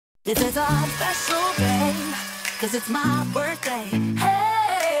This is a special day, 'cause it's my birthday.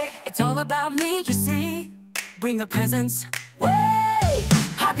 Hey, it's all about me, you see. Bring the presents, way.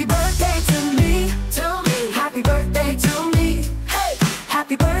 Happy birthday to me, to me. Happy birthday to me. Hey,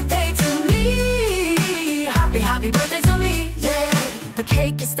 happy birthday to me. Happy birthday to me, yeah. The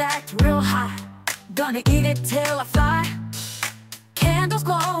cake is stacked real high. Gonna eat it till I fly. Candles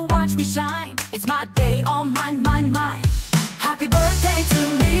glow, watch me shine. It's my day, all mine, mine, mine. Happy birthday to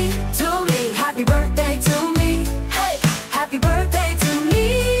me, to me. Happy birthday to me. Hey, happy birthday to me.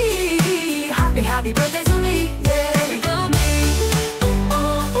 Happy birthday to me, yeah. To me,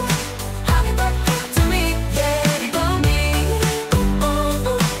 oh, oh. Happy birthday to me, yeah. To me, oh,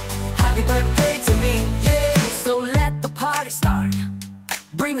 oh. Happy birthday to me, yeah. So let the party start.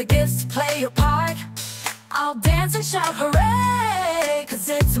 Bring the gifts, play your part. I'll dance and shout hooray, 'cause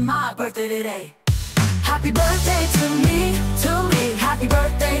it's my birthday today. Happy birthday to me, to me. Happy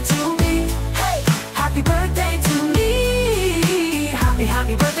birthday to me. Hey, happy birthday to me.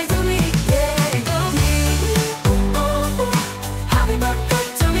 Happy birthday to me, yeah. To me, oh, oh. Happy birthday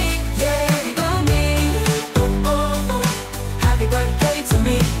to me, yeah. To me, oh, oh. Happy birthday to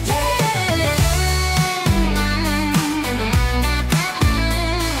me, yeah.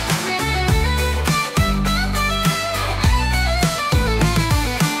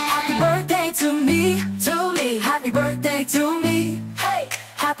 Happy birthday to me, to me. Happy birthday to me. Hey,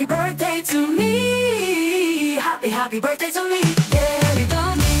 happy birthday to me. Happy birthday to me, yeah. To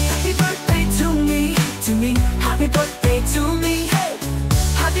me, happy birthday to me, to me. Happy birthday to me. Hey,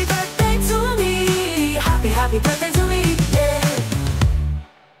 happy birthday to me. Happy birthday to me.